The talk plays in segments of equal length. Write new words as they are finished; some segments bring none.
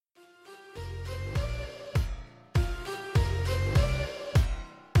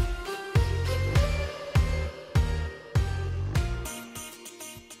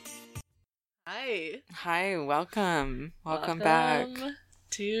Hi, welcome. Welcome back.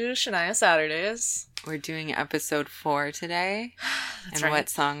 To Shania Saturdays. We're doing episode 4 today. That's and right. what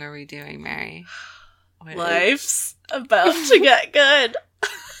song are we doing, Mary? Life's about to get good.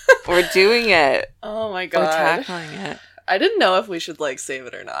 We're doing it. Oh my god. We're tackling it. I didn't know if we should save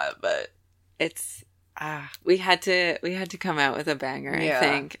it or not, but It's we had to come out with a banger, Yeah. I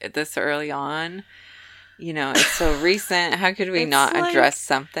think, this early on. You know, it's so recent. How could we It's not like- address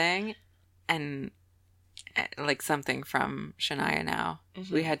something and something from Shania now?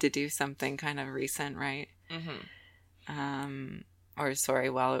 We had to do something kind of recent, right?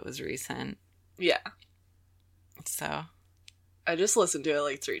 While it was recent. Yeah. So I just listened to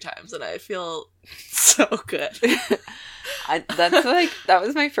it 3 times and I feel so good. that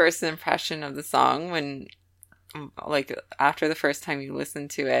was my first impression of the song when, after the first time you listen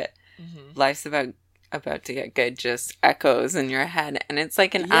to it, Life's about to get good just echoes in your head, and it's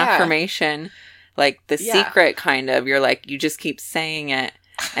like an Yeah. affirmation, like The Secret kind of. You're you just keep saying it,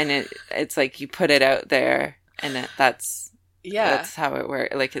 and it's like you put it out there, and that's how it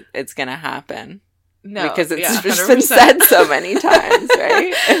works. It's gonna happen. No, because it's yeah, just been 100%. said so many times,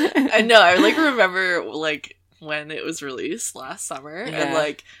 right? I know. I remember when it was released last summer, and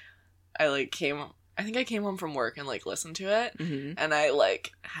I came home from work and listened to it, and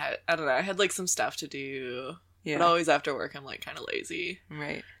I had some stuff to do. Yeah. But always after work, I'm kind of lazy,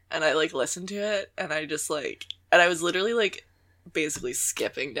 Right. and I listened to it, and I just and I was literally basically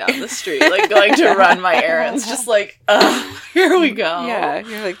skipping down the street, going to run my errands, just here we go. Yeah,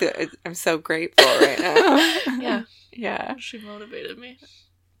 you're I'm so grateful right now. Yeah. Yeah. She motivated me.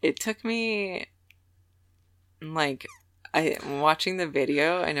 It took me, watching the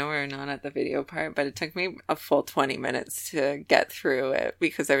video, I know we're not at the video part, but it took me a full 20 minutes to get through it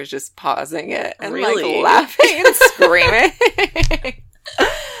because I was just pausing it and Really? laughing and screaming.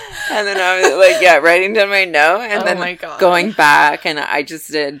 And then I was writing down my note and then my God. going back, and I just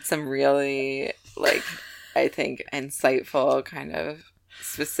did some really, I think, insightful kind of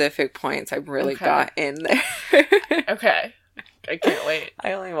specific points I really got in there. Okay. I can't wait.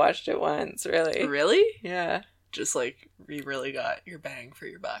 I only watched it once, really. Really? Yeah. Just you really got your bang for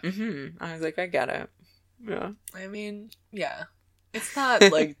your buck. I was I get it. Yeah. I mean, yeah. It's not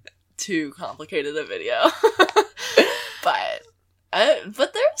too complicated a video.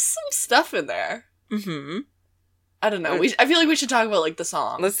 But there's some stuff in there. I don't know. I feel we should talk about the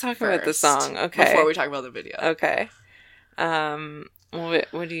song. Let's talk about the song, okay. Before we talk about the video. Okay.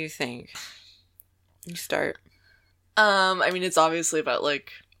 What do you think? You start. I mean, it's obviously about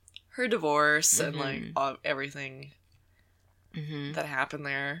her divorce and everything that happened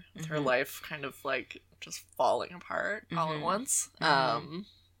there. Her life kind of just falling apart all at once.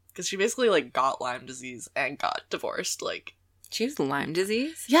 Because she basically got Lyme disease and got divorced. She has Lyme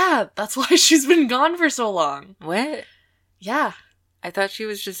disease? Yeah, that's why she's been gone for so long. What? Yeah. I thought she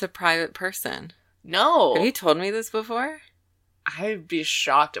was just a private person. No. Have you told me this before? I'd be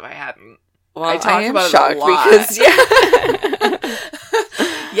shocked if I hadn't. Well, I talk am about shocked it a lot. because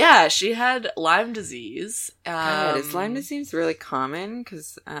Yeah, she had Lyme disease. God, is Lyme disease really common?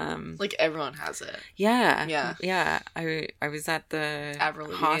 Because everyone has it. Yeah. Yeah. Yeah. I was at the Avril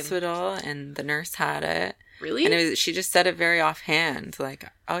Lavigne. hospital and the nurse had it. Really? And she just said it very offhand,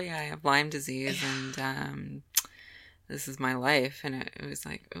 oh yeah, I have Lyme disease and this is my life. And it was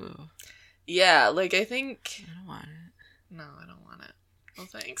oh. Yeah, I think... I don't want it. No, I don't want it. Oh,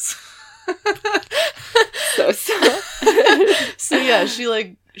 thanks. So yeah,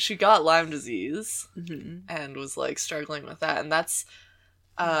 she got Lyme disease and was struggling with that, and that's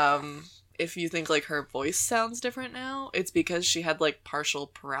if you think her voice sounds different now, it's because she had partial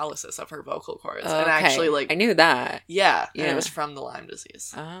paralysis of her vocal cords. Okay. And actually I knew that. yeah, and Yeah. it was from the Lyme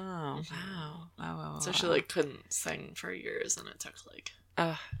disease. Oh, wow. So she couldn't sing for years, and it took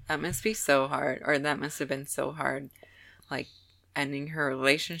oh, that must be so hard, or that must have been so hard, ending her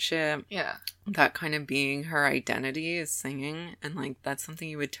relationship. yeah. That kind of being her identity is singing, and that's something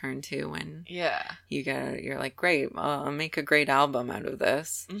you would turn to when Yeah. you're great, I'll make a great album out of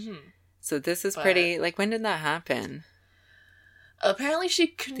this. So this is pretty, when did that happen? Apparently she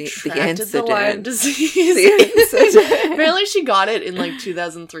contracted the incident. Lyme disease. The incident. Apparently she got it in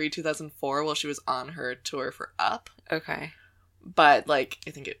 2003, 2004 while she was on her tour for Up. Okay. But I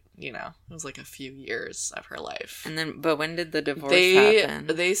think it was a few years of her life. And then, but when did the divorce happen?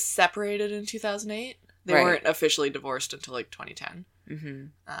 They separated in 2008. They Right. weren't officially divorced until 2010.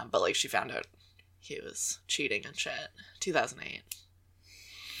 Mm-hmm. But she found out he was cheating and shit. 2008.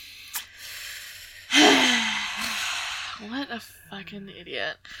 What a fucking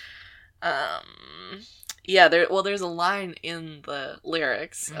idiot. Yeah, there's a line in the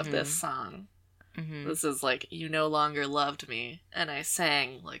lyrics of this song Mm-hmm. This is like, you no longer loved me, and I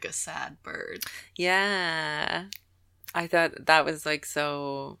sang like a sad bird. Yeah. I thought that was like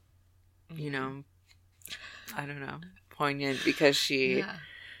so, you know, I don't know, poignant because she's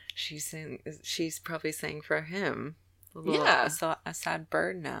probably sang for him. A sad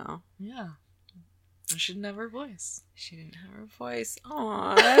bird now. Yeah. She didn't have her voice.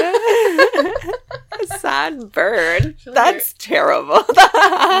 Aww. A sad bird. That's terrible.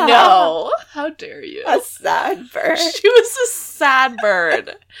 No. How dare you? A sad bird. She was a sad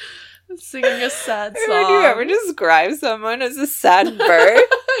bird. Singing a sad song. Would you ever describe someone as a sad bird?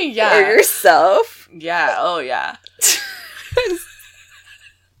 Yeah. Or yourself? Yeah. Oh, yeah.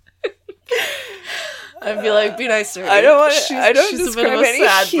 I'd be like, be nice to her. I don't describe any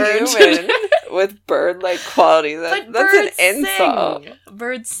sad human with bird-like qualities. That's an insult.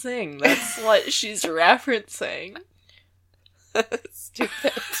 Birds sing. That's what she's referencing.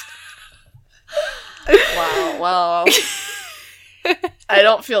 Stupid. Wow. Well, I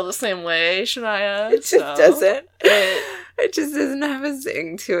don't feel the same way, Shania. It just doesn't. It just doesn't have a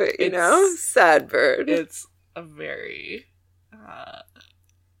zing to it, you know? Sad bird. It's a very... I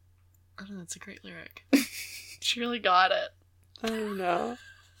don't know, it's a great lyric. She really got it. I don't know.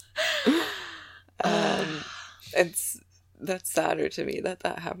 That's sadder to me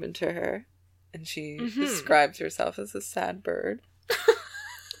that happened to her. And she describes herself as a sad bird.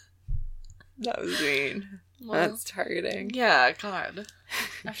 That was mean. Well, that's targeting. Yeah, God.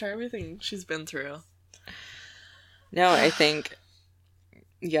 After everything she's been through. No, I think,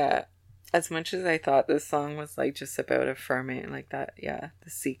 yeah, as much as I thought this song was like just about affirming like that, yeah, the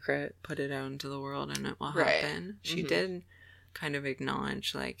secret, put it out into the world and it will happen. She did kind of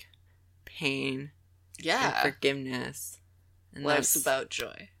acknowledge like pain, and forgiveness, and life's about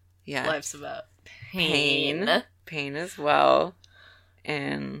joy. Yeah, life's about pain as well,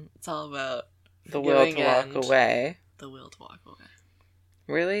 and it's all about the will to walk away. The will to walk away.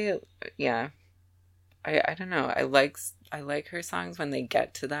 Really, yeah. I don't know. I like her songs when they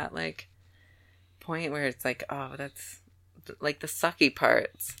get to that like point where it's like, oh, that's like the sucky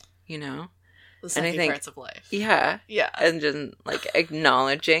parts, you know? The sucky parts of life. Yeah. Yeah. And just like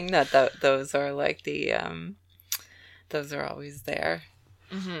acknowledging that those are like the those are always there.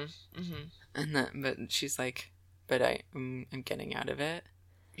 Mm-hmm. Mm-hmm. And that, but she's like, but I'm getting out of it.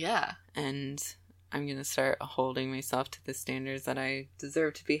 Yeah. And I'm gonna start holding myself to the standards that I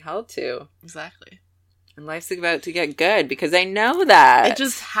deserve to be held to. Exactly. And life's about to get good because I know that. It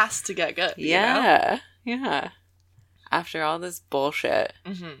just has to get good. Yeah. You know? Yeah. After all this bullshit,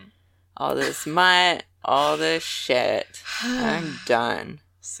 all this mutt, all this shit, I'm done.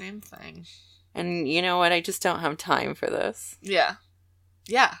 Same thing. And you know what? I just don't have time for this. Yeah.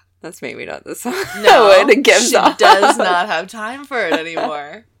 Yeah. That's maybe not the song. No, she does not have time for it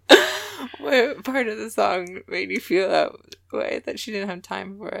anymore. What part of the song made you feel that way, that she didn't have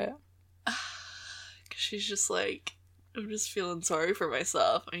time for it? She's just like, I'm just feeling sorry for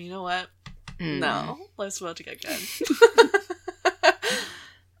myself. And you know what? No. Life's about to get good.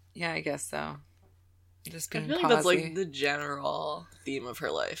 Yeah, I guess so. Just being I feel like that's like the general theme of her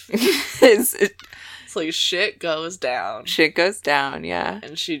life. It's like shit goes down. Shit goes down, yeah.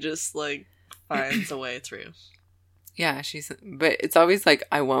 And she just like finds a way through. Yeah, but it's always like,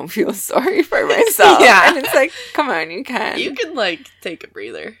 I won't feel sorry for myself. Yeah. And it's like, come on, you can. You can like take a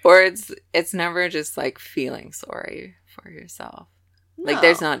breather. Or it's never just like feeling sorry for yourself. No. Like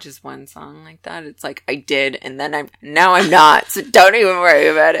there's not just one song like that. It's like, I did, and then now I'm not, so don't even worry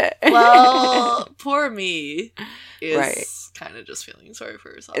about it. Well, poor me is kind of just feeling sorry for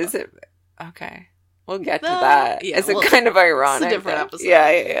herself. Is it? Okay. We'll get to that. Yeah, it's kind of ironic. It's a different episode.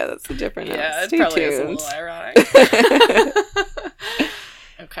 Yeah. That's a different episode. Yeah, it probably is a little ironic.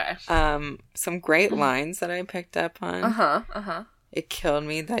 Okay. Some great lines that I picked up on. It killed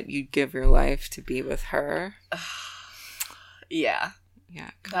me that you'd give your life to be with her. Yeah.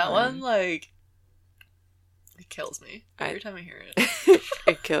 Yeah. That one, like, it kills me every time I hear it.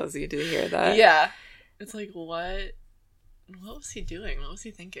 It kills you to hear that. Yeah. It's like, what was he doing? What was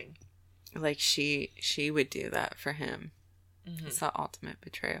he thinking? Like she would do that for him. It's the ultimate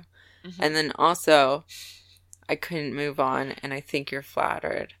betrayal. And then also, I couldn't move on, and I think you're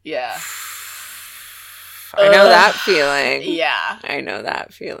flattered. Yeah. I know that feeling. Yeah. I know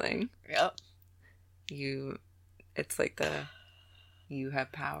that feeling. Yep. It's like you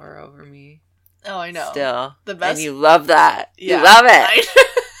have power over me. Oh, I know. Still. The best. And you love that. Yeah. You love it.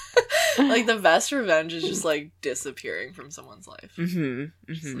 Like, the best revenge is just, like, disappearing from someone's life.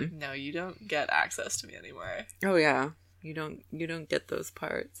 Just like, no, you don't get access to me anymore. Oh, yeah. You don't get those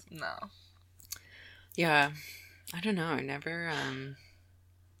parts. No. Yeah. I don't know. I never,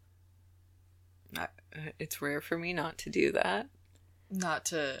 it's rare for me not to do that. Not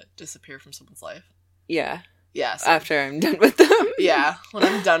to disappear from someone's life. Yeah. Yeah. After I'm done with them. Yeah. When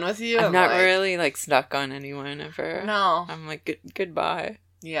I'm done with you, I'm not like, really like stuck on anyone ever. No. I'm like, goodbye.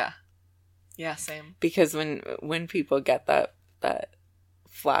 Yeah. Yeah, same. Because when people get that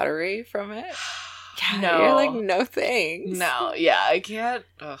flattery from it, you're like, no thanks. No, yeah, I can't.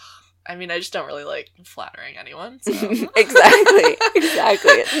 Ugh. I mean, I just don't really like flattering anyone. So. Exactly.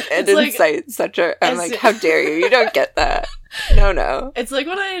 It is like, such a. I'm like, how dare you? You don't get that. No. It's like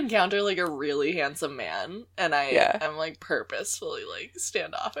when I encounter like a really handsome man, and I'm like purposefully like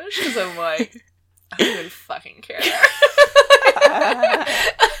standoffish because I'm like, I don't even fucking care.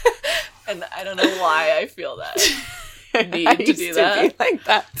 And I don't know why I feel that need to do that. Be like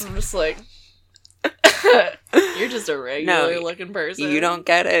that. I'm just like, you're just a regular looking person. You don't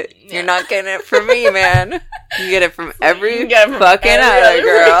get it. Yeah. You're not getting it from me, man. You get it from every fucking other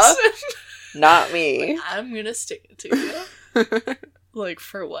girl. Not me. Like, I'm gonna stick it to you. Like,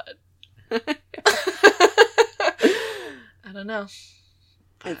 for what? I don't know.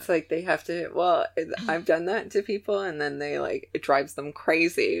 It's like they have to, well, I've done that to people, and then they, like, it drives them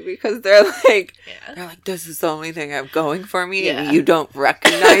crazy because they're like, this is the only thing I'm going for me, and you don't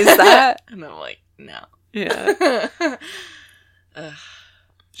recognize that. And I'm like, no. Yeah. It's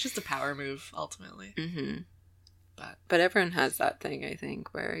just a power move, ultimately. Mm-hmm. But everyone has that thing, I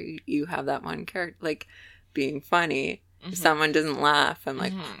think, where you have that one character, like, being funny. If someone doesn't laugh, I'm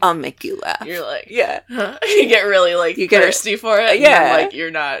like, I'll make you laugh. You're like, yeah. You get really, like, thirsty for it. Yeah. And like, you're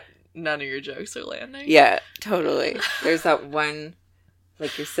not, none of your jokes are landing. Yeah, totally. There's that one,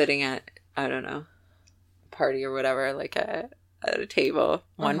 like, you're sitting at, I don't know, party or whatever, like, at a table.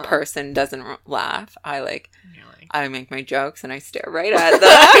 One person doesn't laugh. I make my jokes and I stare right at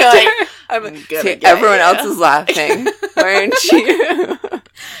them. I'm like, everyone else is laughing. Aren't you?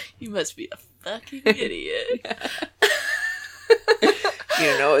 You must be a fucking idiot.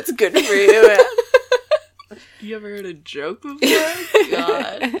 You know it's good for you. You ever heard a joke before?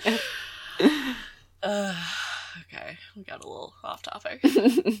 God. Okay, we got a little off topic.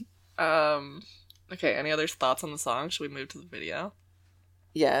 Okay, any other thoughts on the song? Should we move to the video?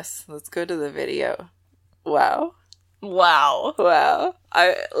 Yes, let's go to the video. Wow.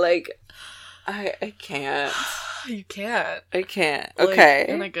 I can't. You can't. I can't. Like, okay.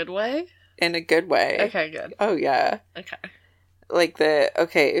 In a good way? In a good way. Okay, good. Oh, yeah. Okay. Like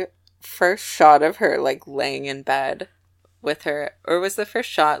first shot of her, like, laying in bed with her, or was the first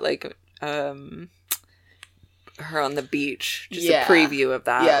shot, like, her on the beach? Just a preview of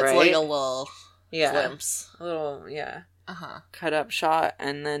that, right? Yeah, it's like a little glimpse. A little, cut up shot,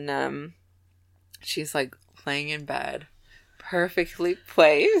 and then, she's, like, laying in bed, perfectly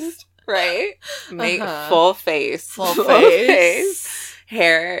placed, right? Full face. Full face.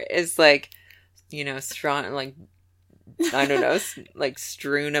 Hair is, like, strong, like, I don't know, like,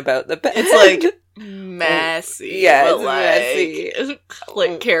 strewn about the bed. It's, like, messy. Yeah, it's messy.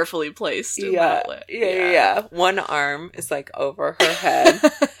 Like, carefully placed in that way. Yeah. One arm is, like, over her head.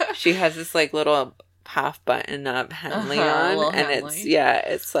 She has this, like, little half button up Henley on. And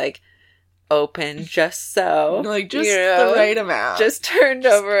it's, like, open just so. Like, just the right amount. Just turned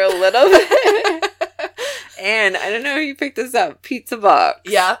over a little bit. And I don't know if you picked this up. Pizza box.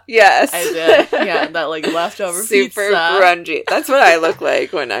 Yeah. Yes. I did. Yeah, that like leftover super pizza. grungy. That's what I look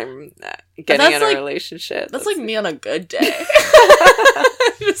like when I'm getting in a relationship. That's like me on a good day.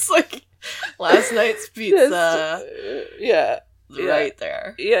 Just like last night's pizza. Right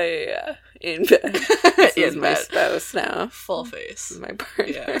there. Yeah. In bed. This is my spouse now. Full face. This is my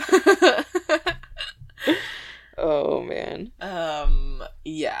partner. Yeah. Oh, man.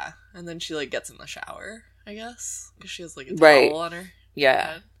 Yeah. And then she, like, gets in the shower, I guess. Because she has, like, a towel on her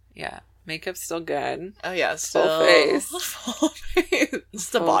head. Yeah. Makeup's still good. Oh, yeah. Still. Full face. Full face. It's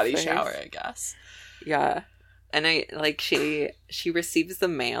the body shower, I guess. Yeah. And she receives the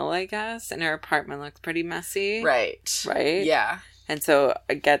mail, I guess, and her apartment looks pretty messy. Right? Yeah. And so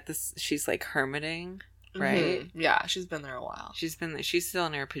I get this, she's, like, hermiting. Right? Mm-hmm. Yeah, she's been there a while. She's still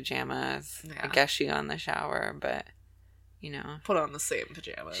in her pajamas. Yeah. I guess she got in the shower, but, put on the same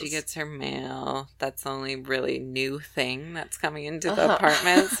pajamas. She gets her mail. That's the only really new thing that's coming into the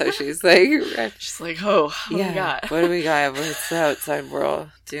apartment. So she's like, oh, what do we got? What do we got? What's the outside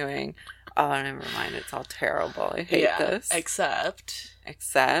world doing? Oh, never mind. It's all terrible. I hate this. Except.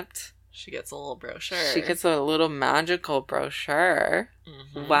 She gets a little brochure. She gets a little magical brochure.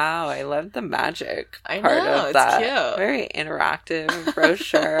 Mm-hmm. Wow, I love the magic part of that. Cute. Very interactive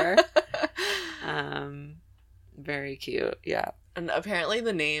brochure. Very cute. Yeah. And apparently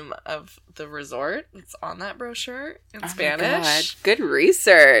the name of the resort that's on that brochure in Spanish. God. Good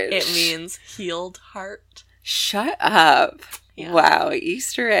research. It means healed heart. Shut up. Yeah. Wow.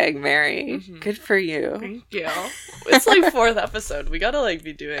 Easter egg, Mary. Mm-hmm. Good for you. Thank you. It's like 4th episode. We gotta like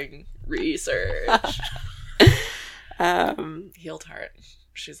be doing research. Healed heart.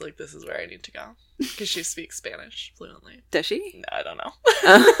 She's like, this is where I need to go. Because she speaks Spanish fluently. Does she? No, I don't know.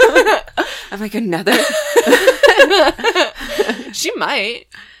 I'm like, another? She might.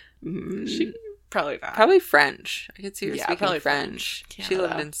 She probably not. Probably French. I could see her speaking probably French. She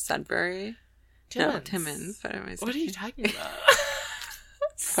lived in Sudbury. Timmins. No, Timmins. What are you talking about?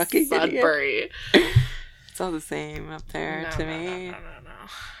 Fucking Sudbury. It's all the same up there to me. No.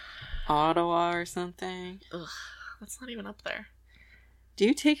 Ottawa or something. Ugh, that's not even up there. Do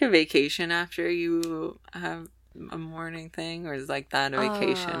you take a vacation after you have a morning thing, or is like that a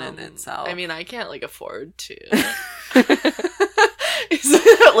vacation in itself? I mean, I can't like afford to. Is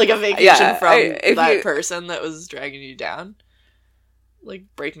it like a vacation from that person that was dragging you down? Like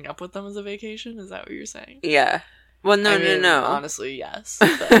breaking up with them as a vacation? Is that what you're saying? Yeah. Well, no. Honestly, yes.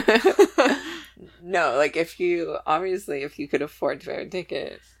 But... No, like if you could afford to take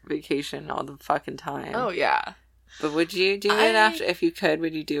a vacation all the fucking time. Oh yeah. But would you do it after? If you could,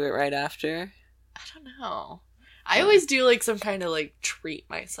 would you do it right after? I don't know. I always do like some kind of like treat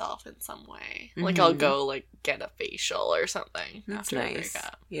myself in some way. Mm-hmm. Like I'll go like get a facial or something. That's nice.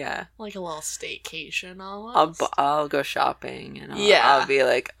 Yeah. Like a little staycation almost. I'll go shopping and I'll be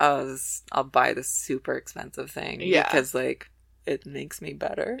like, oh, I'll buy this super expensive thing. Yeah. Because like it makes me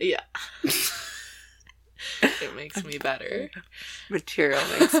better. Yeah. It makes me better. Material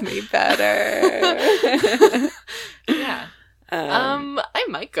makes me better. Yeah. I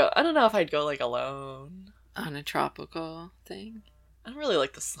might go. I don't know if I'd go like alone. On a tropical thing? I don't really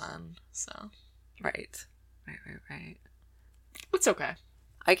like the sun, so. Right. It's okay.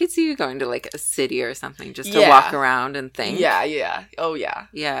 I could see you going to like a city or something just to walk around and think. Yeah. Oh, yeah.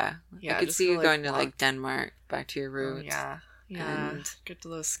 Yeah. I could see you going to like Denmark, back to your roots. Yeah. And get to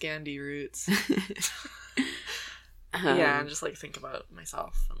those Scandi roots. And just like think about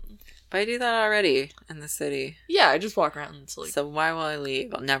myself. But I do that already in the city. Yeah, I just walk around. So why will I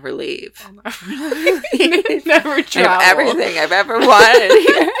leave? I'll never leave. Never travel. Everything I've ever wanted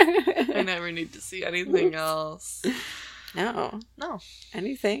here. I never need to see anything else. No.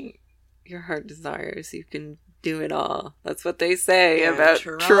 Anything your heart desires, you can do it all. That's what they say about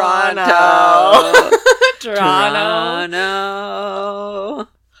Toronto. Toronto.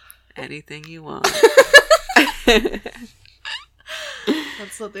 Anything you want.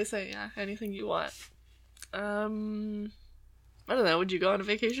 That's what they say, yeah. Anything you want. I don't know. Would you go on a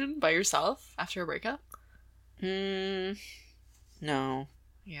vacation by yourself after a breakup? No.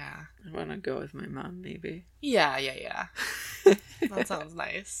 Yeah. I want to go with my mom, maybe. Yeah. That sounds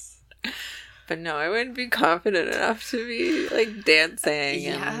nice. But no, I wouldn't be confident enough to be, like, dancing.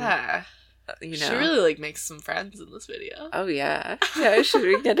 Yeah. And, She really, like, makes some friends in this video. Oh, yeah. Yeah, should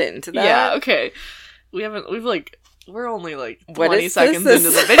we get into that? Yeah, okay. We're only like 20 seconds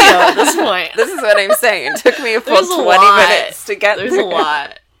into the video at this point. This is what I'm saying. It took me a full 20 minutes to get There's a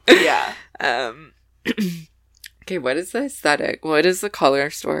lot. Yeah. Okay, what is the aesthetic? What is the color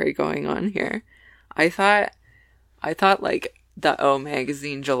story going on here? I thought like the O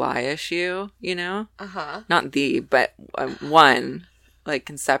Magazine July issue, you know? Uh-huh. Not but one, like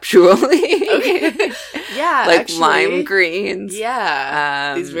conceptually. Okay. Yeah, like actually, lime greens.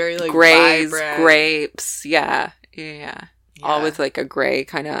 Yeah. These very like grays, vibrant. Grapes. Yeah. All with like a gray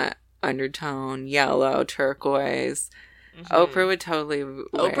kind of undertone, yellow, turquoise. Mm-hmm. Oprah would totally wear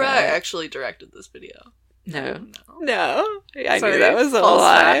Oprah actually directed this video. No. I knew that was a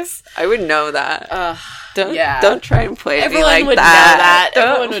lie. I would know that. Don't try and play me like that.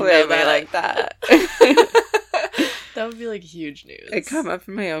 Don't play me like that. That would be like huge news. It come up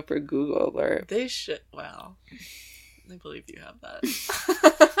in my Oprah Google alert. They should. Wow. I believe you have that.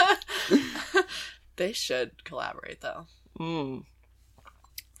 They should collaborate though. Anyway.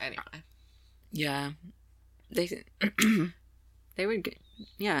 Yeah. They would get.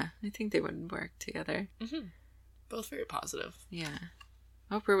 Yeah, I think they would work together. Mm-hmm. Both very positive. Yeah.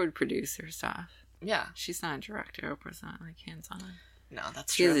 Oprah would produce her stuff. Yeah. She's not a director. Oprah's not like hands-on. No,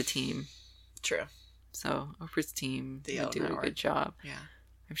 that's true. She has a team. True. So Oprah's team would do a good job. Yeah.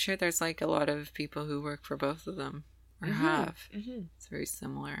 I'm sure there's like a lot of people who work for both of them. Or have. Mm-hmm. It's very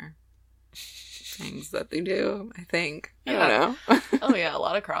similar things that they do, I think. Yeah. I don't know. Oh yeah, a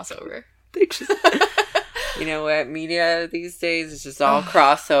lot of crossover. They just... You know what? Media these days is just all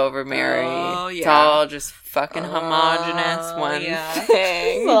crossover, Mary. Oh, yeah. It's all just fucking homogenous one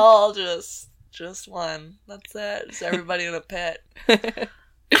thing. It's all just Just one. That's it. Just everybody in a pit.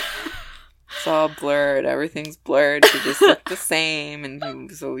 It's all blurred. Everything's blurred. We just look the same,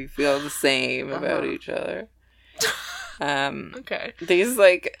 and so we feel the same about each other. Okay. These,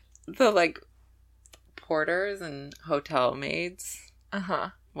 like, the, like, porters and hotel maids.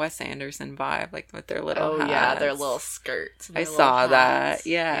 Wes Anderson vibe, like, with their little hats. Yeah, their little skirts. I saw that.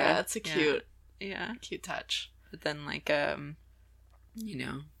 Yeah. Yeah, it's a cute touch. But then, like, you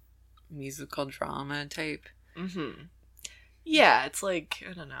know, musical drama type. Yeah, it's like,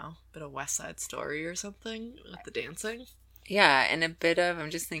 I don't know, a bit of West Side Story or something with the dancing. Yeah, and a bit of, I'm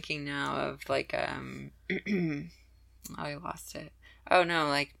just thinking now of, like, oh, I lost it. Oh, no,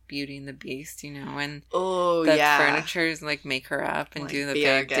 like, Beauty and the Beast, you know, when the furnitures, like, make her up and like, do the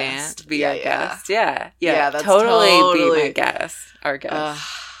big dance. Be our guest. Yeah, that's totally be my guest. Our guest.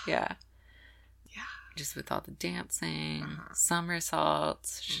 Yeah. Just with all the dancing,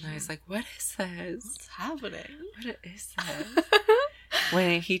 somersaults. Shania's like, what is this? What's happening? What is this?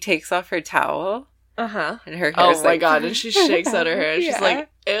 When he takes off her towel. And her hair oh my god, and she shakes out her hair. And she's like,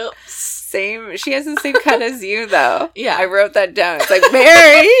 oops. Same. She has the same cut as you, though. Yeah. I wrote that down. It's like,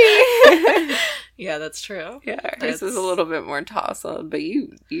 Mary! Yeah, that's true. Yeah, hers is a little bit more tousled, but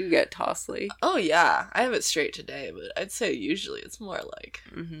you get tossly. Oh, yeah. I have it straight today, but I'd say usually it's more like...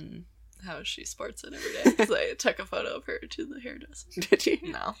 how she sports it every day. Because I took a photo of her to the hairdresser. Did you?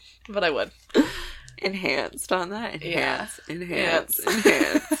 No, but I would. Enhanced on that? Enhance.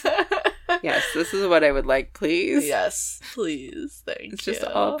 Yes, this is what I would like, please. Yes, please. Thank you. It's just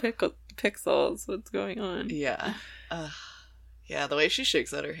all pixels. What's going on? Yeah. Yeah, the way she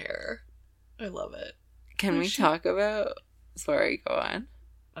shakes out her hair. I love it. Can we talk about... Sorry, go on.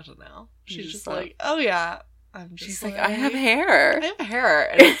 I don't know. She's just like, oh yeah. She's like, I have hair. I have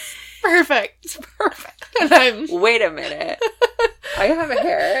hair. And it's perfect. It's perfect. And wait a minute. I have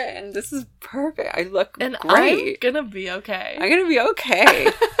hair and this is perfect. I look great. I'm gonna be okay. I'm gonna be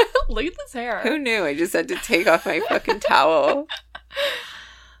okay. Look at this hair. Who knew? I just had to take off my fucking towel.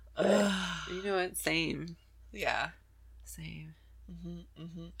 You know what? Same. Yeah. Same.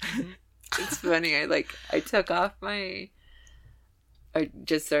 It's funny. I took off my... I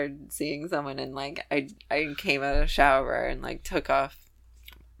just started seeing someone and, like, I came out of the shower and, like, took off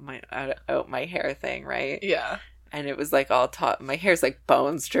my hair thing, right? Yeah. And it was, like, all taut. My hair's, like,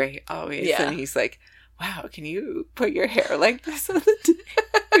 bone straight always. Yeah. And he's like, wow, can you put your hair like this on the day?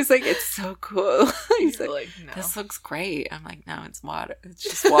 He's like, it's so cool. He's like, no. This looks great. I'm like, no, it's water. It's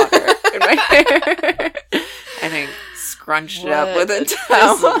just water in my hair. And I scrunched it up with a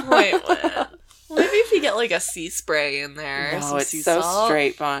towel. Maybe if you get, like, a sea spray in there. No, it's so salt.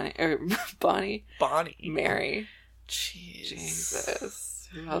 Straight, Bonnie. Mary. Jesus.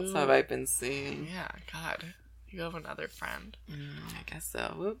 Who else have I been seeing? Yeah, God. You have another friend. I guess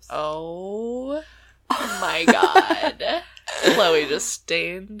so. Whoops. Oh my God. Chloe just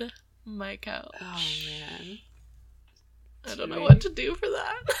stained my couch. Oh, man. I don't know what to do for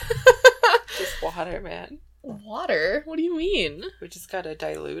that. Just water, man. Water? What do you mean? We just gotta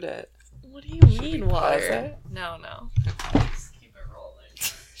dilute it. What do you mean, water? No. Just keep it rolling.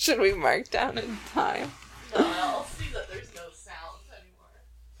 Should we mark down in time? No, I'll see that there's no sound anymore.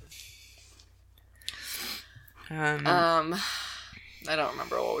 I don't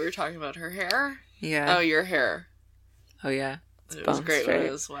remember what we were talking about. Her hair? Yeah. Oh, your hair. Oh, yeah. It was great when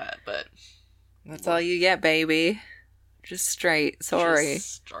it was wet, but... That's all you get, baby. Just straight. Sorry.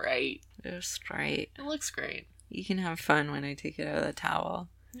 Just straight. It looks great. You can have fun when I take it out of the towel.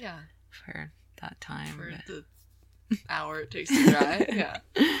 Yeah. For that time. For the hour it takes to dry.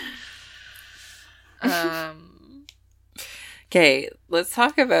 Yeah. Okay, let's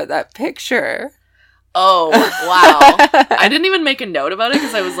talk about that picture. Oh, wow. I didn't even make a note about it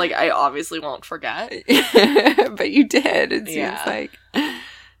because I was like, I obviously won't forget. But you did. It seems like. I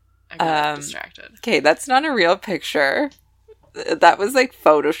got distracted. Okay, that's not a real picture. That was like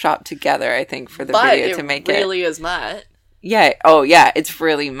photoshopped together, I think, for the video to make it. It really is Mutt. Yeah. Oh, yeah. It's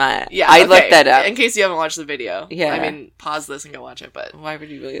really Mutt. Yeah. I looked that up. In case you haven't watched the video. Yeah. I mean, pause this and go watch it, but... Why would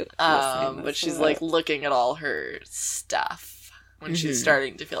you really but she's, like, looking at all her stuff when she's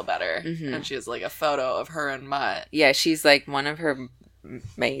starting to feel better. And she has, like, a photo of her and Mutt. Yeah, she's, like, one of her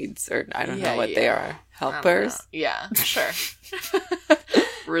maids, or I don't know what they are. Helpers? Yeah, sure.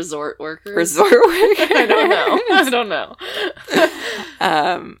 Resort workers? I don't know.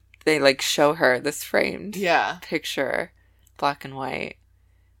 They, like, show her this framed picture, black and white,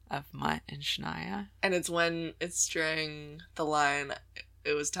 of Mutt and Shania. And it's when it's during the line,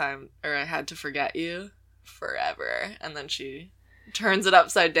 it was time, or I had to forget you forever. And then she turns it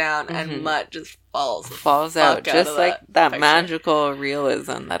upside down, and Mutt just falls out, just like that magical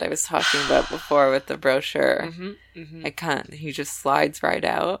realism that I was talking about before with the brochure. He just slides right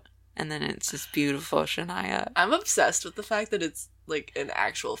out, and then it's just beautiful Shania. I'm obsessed with the fact that it's like an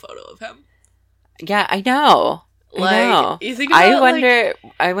actual photo of him. Yeah, I know. You think about,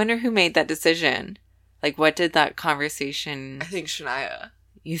 I wonder who made that decision. Like, what did that conversation? I think Shania.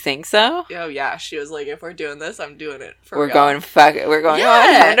 You think so? Oh yeah, she was like, "If we're doing this, I'm doing it for We're real." Going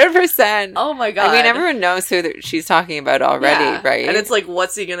 100%. Oh my god! I mean, everyone knows who she's talking about already, right? And it's like,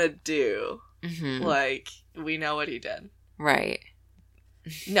 what's he gonna do? Like, we know what he did, right?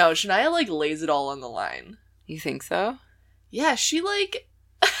 No, Shania like lays it all on the line. You think so? Yeah, she like,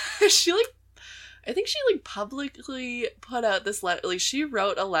 I think she like publicly put out this letter. Like, she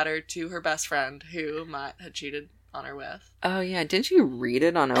wrote a letter to her best friend who Matt had cheated on her with. Oh yeah, didn't you read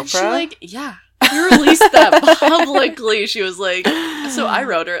it on Oprah? And she she released that publicly. She was like, so I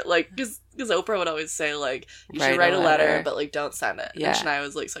wrote her like because Oprah would always say like, you should write a letter, but like don't send it. Yeah. And Shania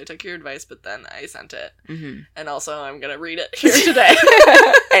was like, so I took your advice, but then I sent it, and also I'm gonna read it here today,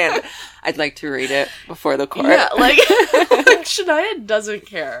 and I'd like to read it before the court. Yeah, like Shania doesn't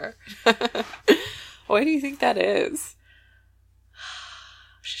care. Why do you think that is?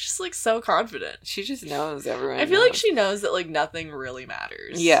 She's just like so confident. She just knows everyone. I feel like she knows that like nothing really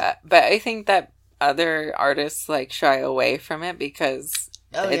matters. Yeah, but I think that other artists like shy away from it because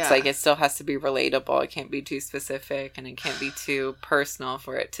like it still has to be relatable. It can't be too specific and it can't be too personal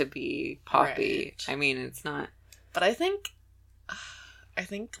for it to be poppy. Right. I mean, it's not. But I think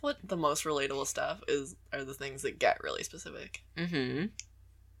what the most relatable stuff are the things that get really specific. You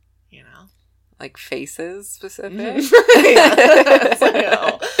know. Like faces specific?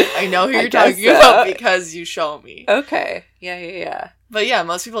 I know who you're talking about because you show me. Okay. Yeah. But yeah,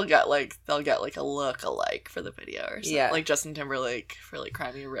 most people they'll get like a look-alike for the video or something. Yeah. Like Justin Timberlake for like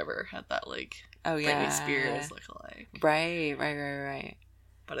Cry Me a River had that like Britney Spears look-alike. Right.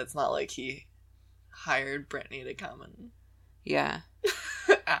 But it's not like he hired Britney to come and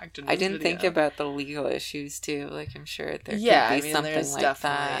act in his I didn't video. think about the legal issues too. Like I'm sure there could be something like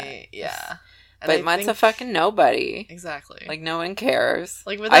that. Yeah. But Mutt's a fucking nobody. Exactly. Like, no one cares.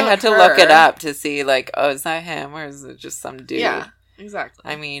 Like, I had to look it up to see, like, oh, is that him or is it just some dude? Yeah,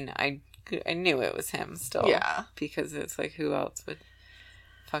 exactly. I mean, I knew it was him still. Yeah. Because it's like, who else would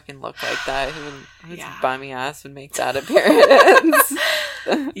fucking look like that? Whose bummy ass would make that appearance?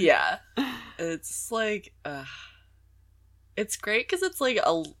 Yeah. It's like, it's great because it's like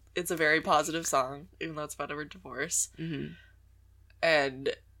it's a very positive song, even though it's about her divorce. And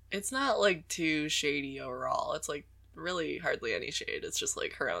it's not, like, too shady overall. It's, like, really hardly any shade. It's just,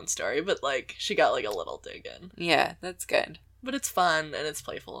 like, her own story. But, like, she got, like, a little dig in. Yeah, that's good. But it's fun, and it's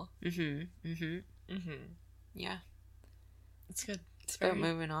playful. Yeah. It's good. It's about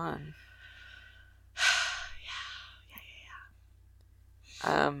moving on.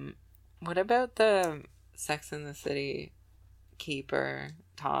 Yeah. What about the Sex and the City keeper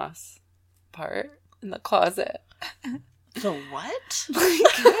toss part in the closet? The what?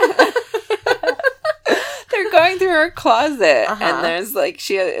 They're going through her closet, and there's like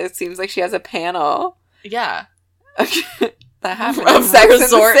it seems like she has a panel. Yeah, that happened in Sex and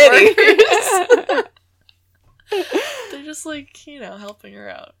the City. They're just like helping her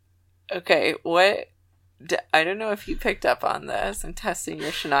out. Okay, I don't know if you picked up on this. I'm testing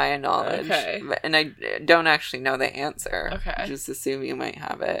your Shania knowledge, and I don't actually know the answer. Okay, I just assume you might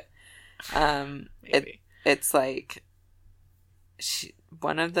have it. Maybe it's like.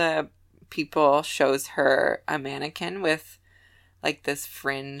 One of the people shows her a mannequin with like this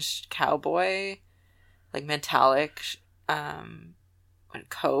fringed cowboy, like metallic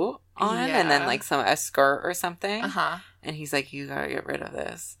coat on, and then like a skirt or something. And he's like, "You gotta get rid of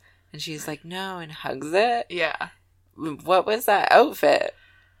this," and she's like, "No," and hugs it. Yeah. What was that outfit?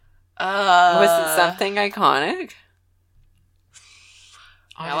 Was it something iconic?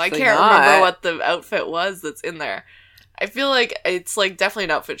 Now I can't remember what the outfit was that's in there. I feel like it's like definitely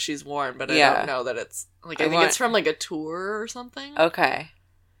an outfit she's worn, but I don't know that it's like I think it's from like a tour or something. Okay,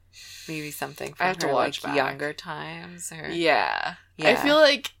 maybe something from I have to watch like younger times. Or yeah. I feel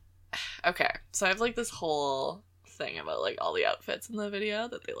like so I have like this whole thing about like all the outfits in the video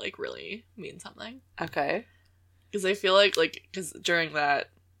that they like really mean something. Okay, because I feel like because during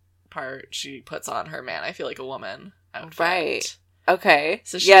that part she puts on her man I feel like a woman outfit. Right. Okay.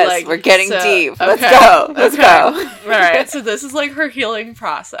 So we're getting deep. Let's go. All right. So this is like her healing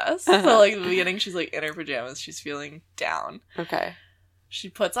process. So like in the beginning, she's like in her pajamas. She's feeling down. Okay. She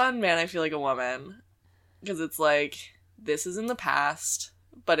puts on Man, I Feel Like a Woman because it's like this is in the past,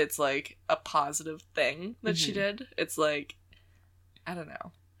 but it's like a positive thing that she did. It's like I don't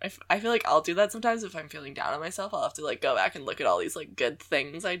know. I feel like I'll do that sometimes if I'm feeling down on myself. I'll have to, like, go back and look at all these, like, good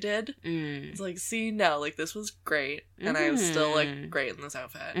things I did. It's like, see, no, like, this was great, and I was still, like, great in this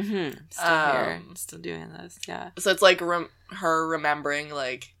outfit. Still here. Still doing this, yeah. So it's, like, her remembering,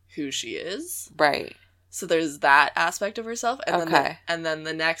 like, who she is. Right. So there's that aspect of herself, and then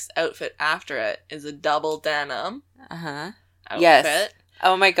the next outfit after it is a double denim outfit. Yes.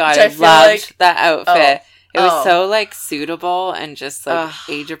 Oh my god, I loved that outfit. It was so, like, suitable and just, like,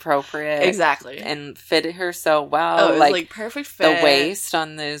 age appropriate. Exactly. And fit her so well. Oh, it was, like, perfect fit. The waist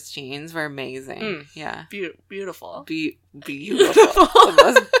on those jeans were amazing. Yeah. Beautiful. Beautiful. The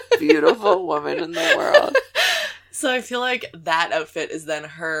most beautiful woman in the world. So I feel like that outfit is then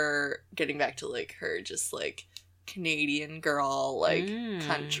her getting back to, like, her just, like, Canadian girl, like,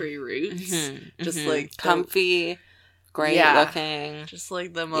 country roots. Just, like... comfy, great looking. Just,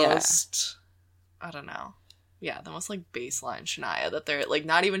 like, the most... I don't know. Yeah, the most, like, baseline Shania that they're, like,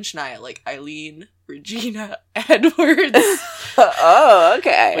 not even Shania, like, Eileen Regina Edwards. Oh,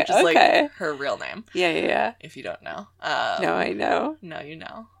 okay. Which is, like, her real name. Yeah. If you don't know. No, I know. No, you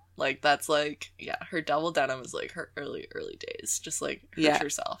know. Like, that's, like, her double denim is, like, her early days. Just, like, her true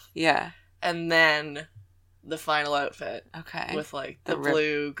self. Yeah. And then the final outfit. Okay. With, like, the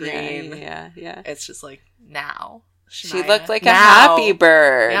blue, green. Yeah. It's just, like, now. Shania. She looked like a happy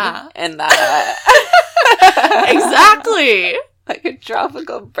bird. Yeah. In that. Exactly. Like a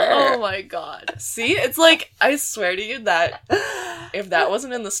tropical bird. Oh my god. See? It's like, I swear to you that if that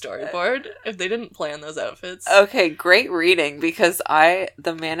wasn't in the storyboard, if they didn't plan those outfits. Okay, great reading, because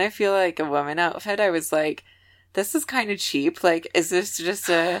the Man I Feel Like a Woman outfit, I was like, this is kind of cheap. Like, is this just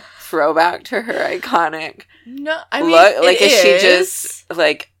a throwback to her iconic look? Like, is she just,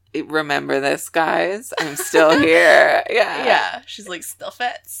 like, remember this, guys? I'm still here. Yeah. Yeah. She's like, still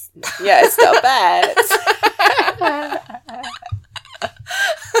fits. Yeah, still fits.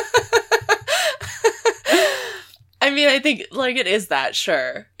 I mean, I think, like, it is that,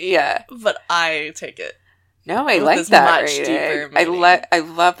 sure. Yeah. But I take it. No, I like that reading. I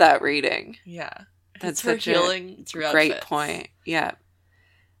love that reading. Yeah. That's it's such healing. It's great point. Yeah.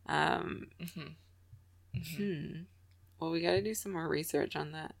 Well, we gotta do some more research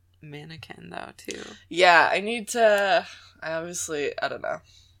on that mannequin, though, too. Yeah, I don't know.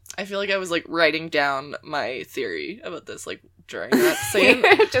 I feel like I was, like, writing down my theory about this, like, during that scene.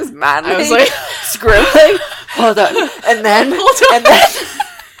 Just madly. I was, like, scribbling. Hold on. And then.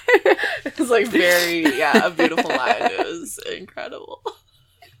 It was, like, a beautiful line. It was incredible.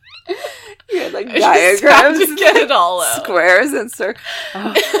 You had, like, diagrams. To get it all out. Squares and circles.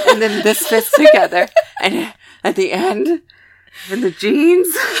 Oh, and then this fits together. And at the end, in the jeans.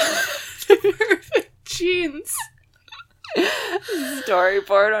 Jeans.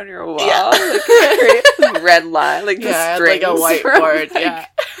 Storyboard on your wall. Yeah. Like, red line. Like, the strings. Like a whiteboard. Yeah.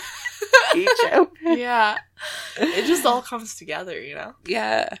 Each outfit. Yeah. It just all comes together, you know?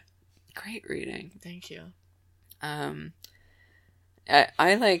 Yeah. Great reading. Thank you.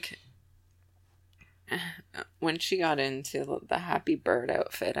 I like when she got into the happy bird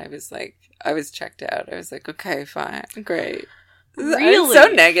outfit, I was checked out. I was like, okay, fine, great. Really? I'm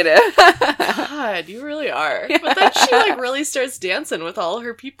so negative. God, you really are. Yeah. But then she, like, really starts dancing with all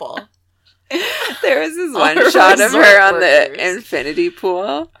her people. There was this one shot of her on the infinity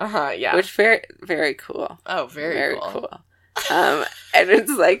pool. Yeah. Which very, very cool. Oh, very cool. And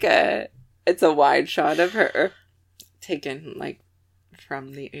it's like it's a wide shot of her taken, like,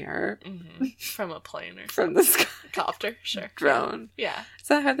 from the air. Mm-hmm. From a plane or from the sky. Copter, sure. Drone. Yeah. Is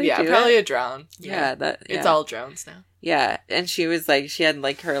that how they do it? Yeah, probably a drone. Yeah, It's all drones now. Yeah, and she was like, she had,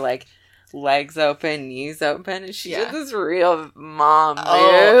 like, her, like, legs open, knees open, and she did this real mom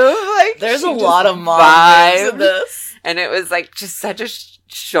move. Like, there's a lot of mom moves in this. And it was, like, just such a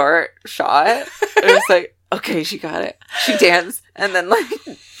short shot. It was like, okay, she got it. She danced, and then, like,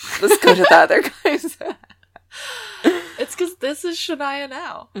 let's go to the other guys. It's because this is Shania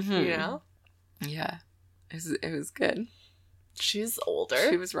now, you know? Yeah. It was good. She's older.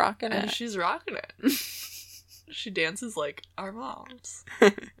 She was rocking it. And she's rocking it. She dances like our moms.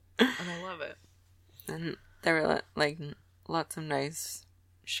 And I love it. And there were, like, lots of nice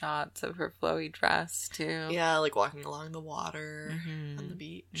shots of her flowy dress, too. Yeah, like walking along the water on the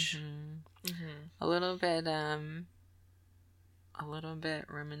beach. A little bit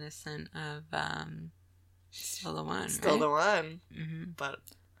reminiscent of Still the One. Still right? the One. But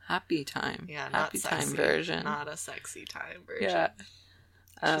Happy Time. Yeah, not Happy sexy. Time version. Not a sexy time version. Yeah.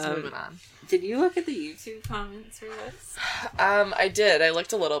 She's moving on. Did you look at the YouTube comments for this? I did. I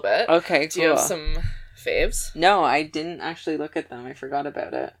looked a little bit. Okay, cool. Do you have some faves? No, I didn't actually look at them. I forgot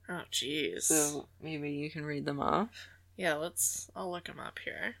about it. Oh, jeez. So maybe you can read them off. Yeah, I'll look him up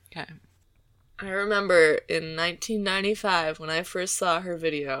here. Okay. I remember in 1995 when I first saw her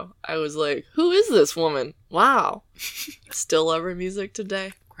video, I was like, who is this woman? Wow. Still love her music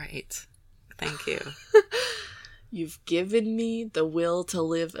today. Great. Thank you. You've given me the will to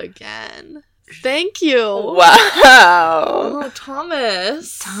live again. Thank you. Wow. Oh,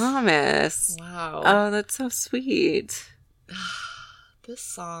 Thomas. Thomas. Wow. Oh, that's so sweet. This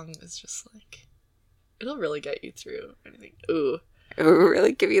song is just like, it'll really get you through anything. Ooh. It will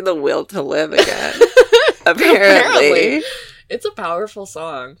really give you the will to live again. Apparently. It's a powerful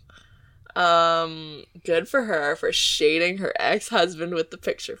song. Good for her for shading her ex-husband with the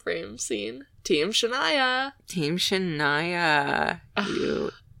picture frame scene. Team Shania. Team Shania.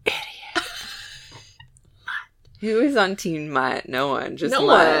 You idiot. Who is on Team Mutt? No one. Just no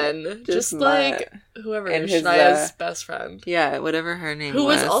Mutt. one. Just like whoever. And Shania's best friend. Yeah, whatever her name was. Who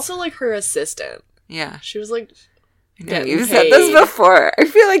was was also like her assistant. Yeah. She was like... Yeah, you've said this before. I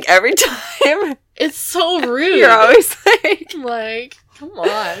feel like every time... It's so rude. You're always like... Come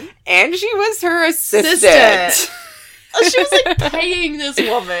on. And she was her assistant. She was like paying this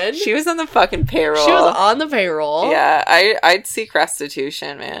woman. She was on the fucking payroll. She was on the payroll. Yeah, I'd seek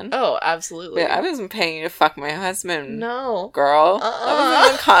restitution, man. Oh, absolutely. But I wasn't paying you to fuck my husband. No. Girl. That was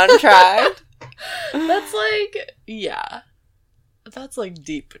in the contract. That's like... Yeah. That's like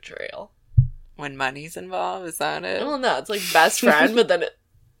deep betrayal. When money's involved, is that it? Well, no, it's like best friend, but then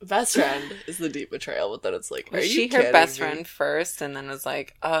best friend is the deep betrayal, but then it's like, was she her best friend first, and then was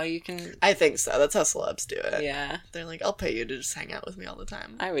like, oh, you can... I think so. That's how celebs do it. Yeah. They're like, I'll pay you to just hang out with me all the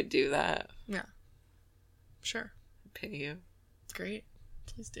time. I would do that. Yeah. Sure. I'd pay you. Great.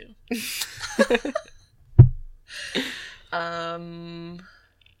 Please do.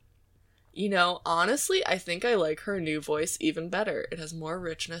 You know, honestly, I think I like her new voice even better. It has more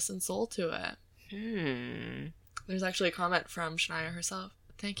richness and soul to it. There's actually a comment from Shania herself.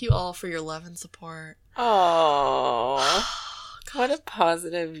 Thank you all for your love and support. Oh, what a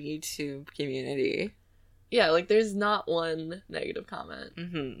positive YouTube community. Yeah, like there's not one negative comment.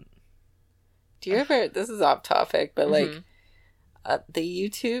 Mm-hmm. Do you ever, this is off topic, but like the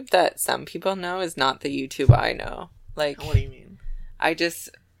YouTube that some people know is not the YouTube I know. Like, what do you mean? I just...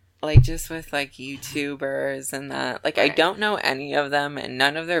 Like, just with, like, YouTubers and that. Like, right. I don't know any of them, and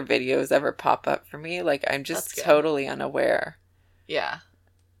none of their videos ever pop up for me. Like, I'm just totally unaware. Yeah.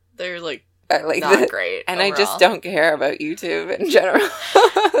 They're, like not great And overall. I just don't care about YouTube in general.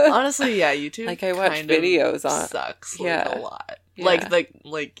 Honestly, yeah, YouTube like, I watch videos on... sucks, like, a lot.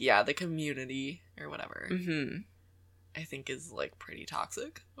 Yeah. The community, or whatever. Mm-hmm. I think is, like, pretty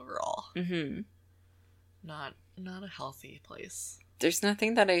toxic overall. Mm-hmm. Not a healthy place. There's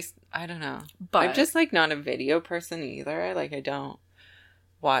nothing that I don't know. But I'm just, like, not a video person either. Like, I don't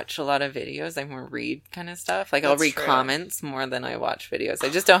watch a lot of videos. I more read kind of stuff. Like, I'll read comments more than I watch videos. I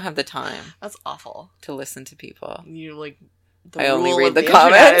just don't have the time. That's awful. To listen to people. You, like... I only read the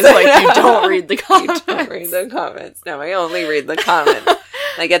comments. Is, like, you don't read the comments. You don't read the comments. No, I only read the comments.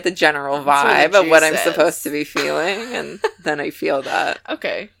 I get the general vibe of what I'm supposed to be feeling, and then I feel that.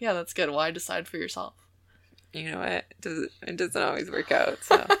 Okay. Yeah, that's good. Why decide for yourself? You know what? It doesn't always work out,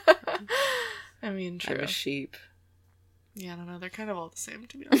 so... I mean, true. I'm a sheep. Yeah, I don't know. They're kind of all the same,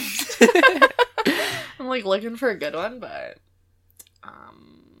 to be honest. I'm, like, looking for a good one, but...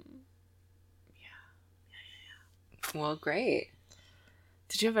 Yeah. Well, great.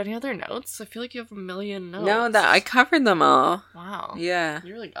 Did you have any other notes? I feel like you have a million notes. No, I covered them all. Wow. Yeah.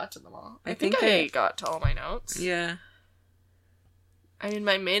 You really got to them all. I think I got to all my notes. Yeah. I mean,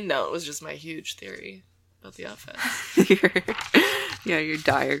 my main note was just my huge theory about the outfit. your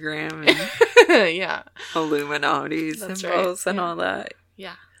diagram and yeah. Illuminati symbols and all that.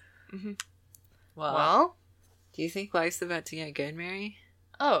 Yeah. Mm-hmm. Well, do you think life's about to get good, Mary?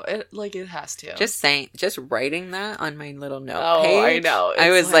 Oh, it has to. Just writing that on my little note page. Oh, I know. I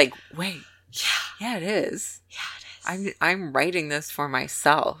was like, wait. Yeah, it is. Yeah, it is. I'm writing this for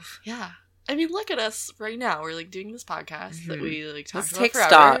myself. Yeah. I mean, look at us right now. We're, like, doing this podcast that we, like, talked about take forever.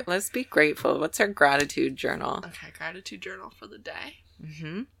 stock. Let's be grateful. What's our gratitude journal? Okay, gratitude journal for the day.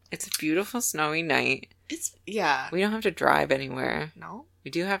 Mm-hmm. It's a beautiful snowy night. Yeah. We don't have to drive anywhere. No.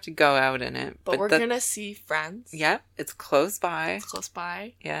 We do have to go out in it. But we're gonna see friends. Yep. It's close by.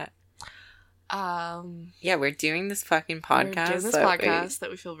 Yeah. Yeah, we're doing this fucking podcast. That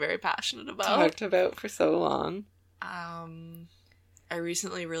we feel very passionate about. Talked about for so long. I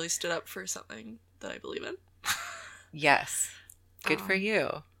recently really stood up for something that I believe in. Yes. Good for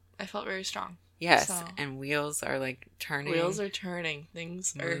you. I felt very strong. Yes, so. And wheels are, like, turning. Wheels are turning.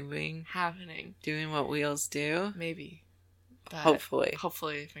 Things moving, are happening. Doing what wheels do. Maybe. But Hopefully,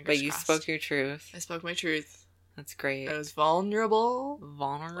 fingers crossed. But you spoke your truth. I spoke my truth. That's great. I was vulnerable.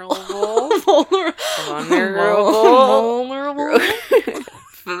 Vulnerable. Vulnerable.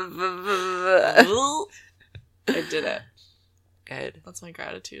 I did it. Good. That's my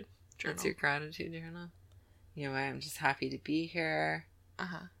gratitude journal. That's your gratitude journal? You know what? I'm just happy to be here.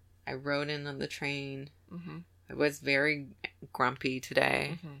 Uh-huh. I rode in on the train. Mm-hmm. I was very grumpy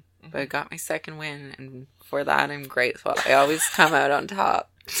today, mm-hmm. Mm-hmm. but I got my second win, and for that I'm grateful. I always come out on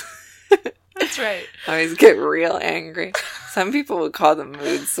top. That's right. I always get real angry. Some people would call them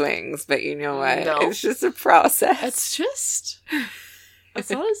mood swings, but you know what? No. It's just a process.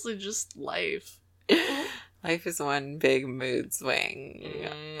 It's honestly just life. Life is one big mood swing.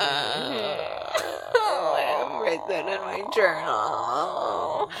 I write that in my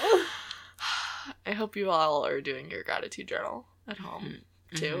journal. I hope you all are doing your gratitude journal at home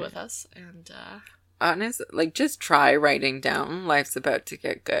too with us. And honest, like, just try writing down life's about to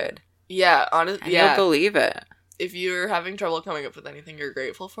get good. Yeah, you'll believe it. If you're having trouble coming up with anything you're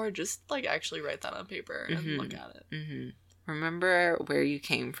grateful for, just like actually write that on paper and look at it. Mm-hmm. Remember where you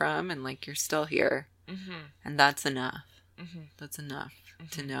came from, and like you're still here, and that's enough. Mm-hmm. That's enough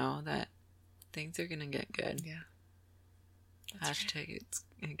to know that things are gonna get good. Yeah. Hashtag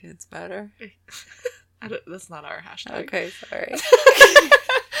it gets better. That's not our hashtag. Okay, sorry.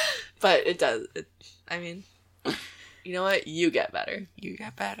 But it does. I mean, you know what? You get better. You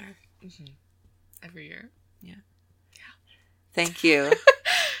get better. Every year. Yeah. Thank you. I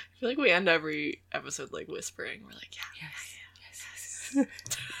feel like we end every episode like whispering. We're like, yes.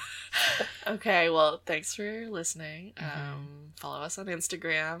 Okay, well, thanks for listening. Follow us on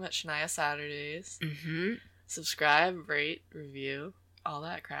Instagram at Shania Saturdays. Subscribe, rate, review, all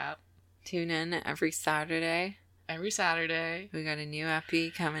that crap. Tune in every Saturday. Every Saturday. We got a new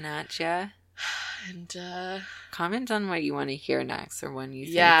epi coming at ya. And comment on what you want to hear next, or when you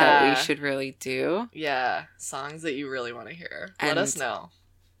think that we should really do. Yeah, songs that you really want to hear. Let us know.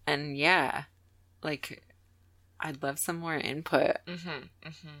 And yeah, like, I'd love some more input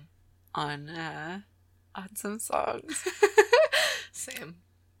on some songs. Same.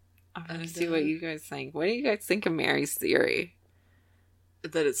 I want to see what you guys think. What do you guys think of Mary's theory?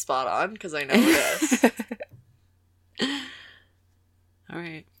 That it's spot on, because I know it is. All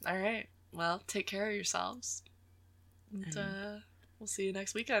right. Well, take care of yourselves. And we'll see you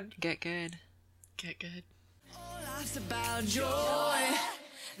next weekend. Get good. Life's about joy.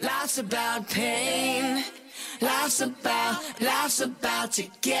 Life's about pain. Life's about to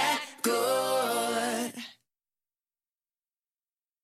get good.